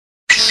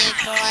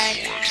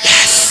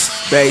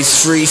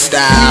Bass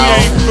freestyle.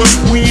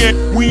 We ain't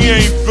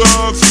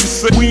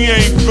thugs. We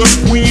ain't thugs.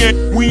 We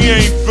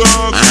ain't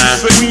thugs.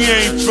 We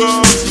ain't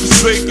thugs for the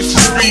sake of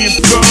just being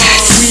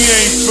thugs. We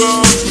ain't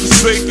thugs for the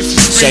sake of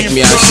just being thugs. Check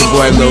me out, it's your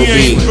boy Lil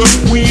B.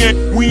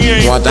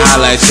 Want to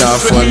holla at y'all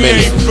for a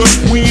minute.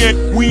 We ain't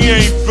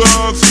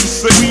thugs.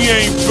 We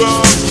ain't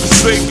thugs for the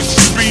sake of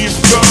just being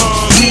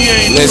thugs. We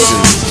ain't Listen.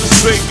 thugs for the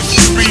sake of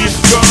just being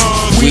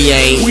thugs. We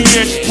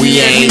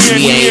ain't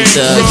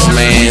thugs,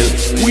 man.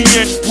 We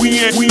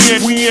ain't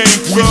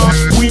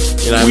thugs.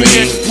 You know what I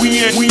mean? We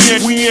ain't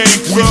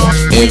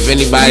thugs. If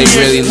anybody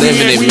really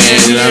living it, man,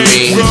 you know what I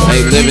mean?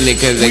 They living it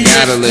cause they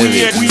gotta live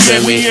it, you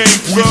feel me?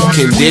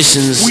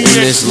 Conditions in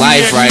this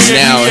life right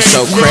now are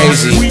so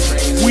crazy. You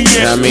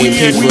know what I mean?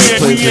 People are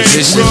put in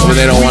positions where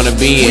they don't want to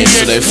be in,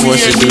 so they're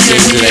forced to do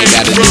things that they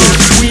gotta do.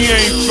 We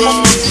ain't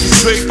thugs for the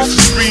sake of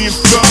just being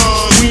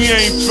thugs. We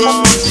ain't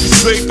thugs for the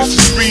sake of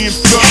just being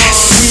thugs.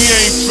 We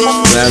ain't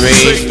thugs for the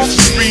sake of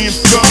just being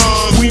thugs.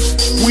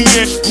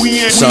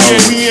 So,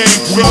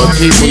 when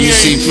people, you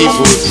see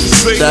people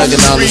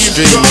thugging on the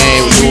street, man,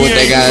 do what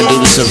they gotta do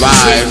to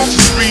survive.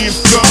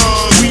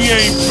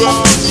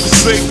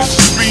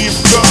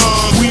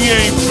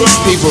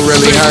 People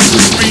really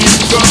hungry. You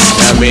know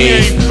what I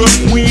mean?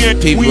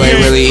 People ain't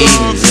really eating.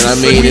 You know what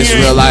I mean? It's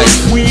real life.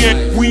 We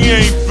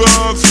ain't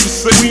thugs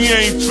for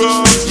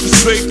the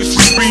sake of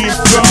just being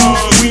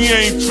thugs. We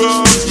ain't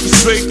thugs for the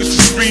sake of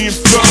just being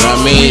thugs. You know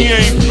what I mean?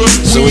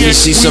 So when you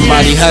see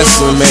somebody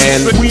hustling,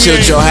 man,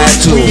 tilt your hat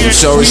to them,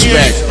 show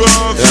respect. You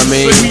know what I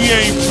mean?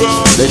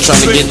 They're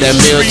trying to get that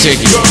meal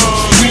ticket. You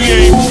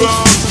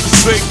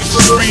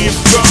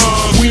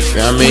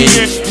know what I mean?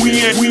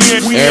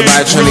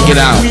 Everybody trying to get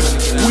out.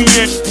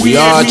 We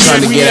all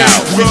trying to get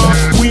out.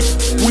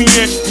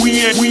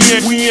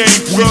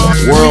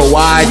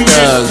 Worldwide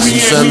thugs, you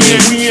feel me?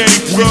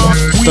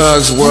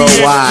 Thugs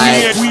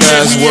worldwide,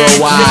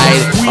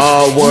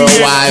 all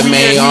worldwide,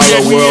 man, all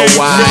are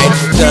worldwide.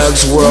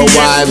 Thugs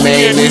worldwide,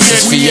 man, this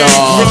is for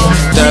y'all.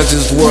 Thugs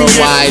is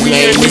worldwide,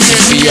 man, this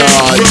is for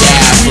y'all.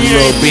 Yeah, from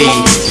Lil B.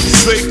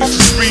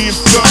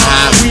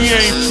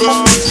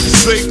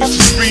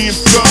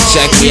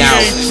 Check me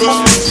out.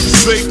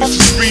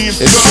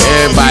 It's for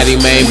everybody,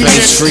 man.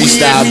 Bass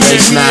freestyle,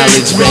 bass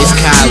knowledge, bass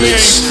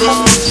college.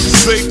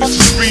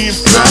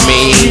 I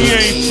mean,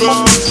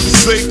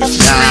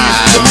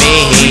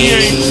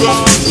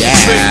 yeah,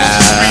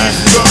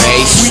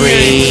 bass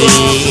free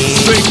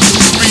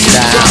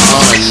style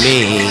on me.